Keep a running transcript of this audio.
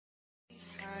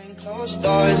Closed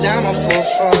doors, I'm a fool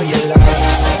for your love.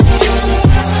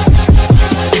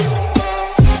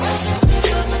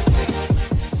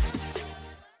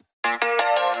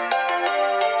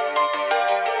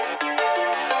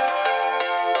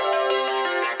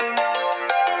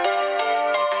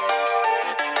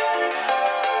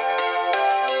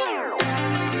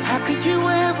 How could you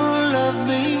ever love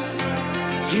me?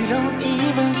 You don't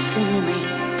even see me.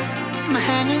 I'm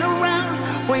hanging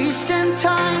around, wasting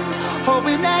time,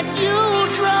 hoping that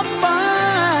you drop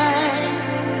by.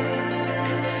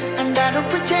 And I don't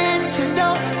pretend to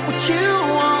know what you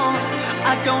want.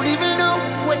 I don't even know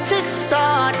where to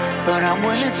start, but I'm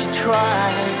willing to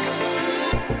try.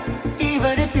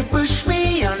 Even if you push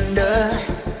me under,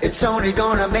 it's only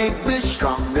gonna make me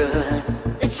stronger.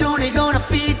 It's only gonna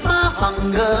feed my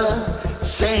hunger.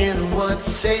 Say the words,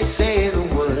 say the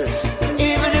words.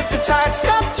 Even if the tide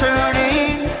stops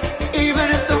turning, even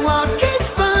if the world keeps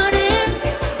burning,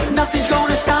 nothing's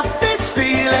gonna stop this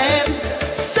feeling.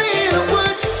 Say the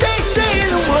words, say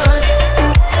the words.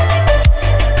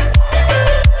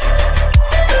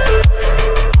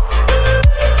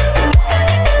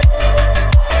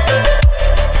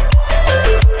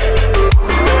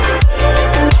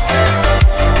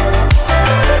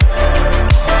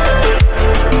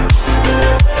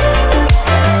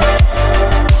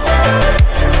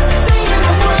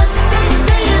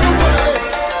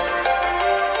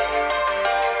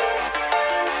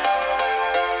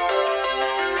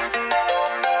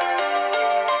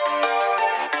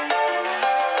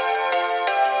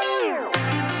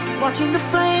 Watching the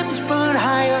flames burn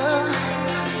higher,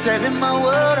 setting my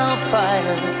world on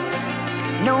fire.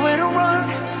 Nowhere to run,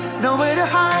 nowhere to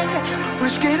hide,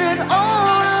 risking it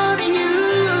all on you.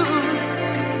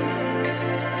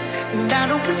 And I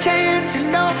don't pretend to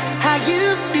know how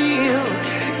you feel.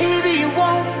 Either you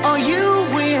won't or you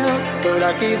will, but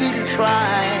I'll give it a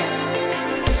try.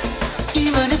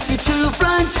 Even if you're too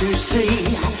blind to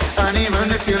see, and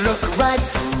even if you look right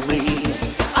through me,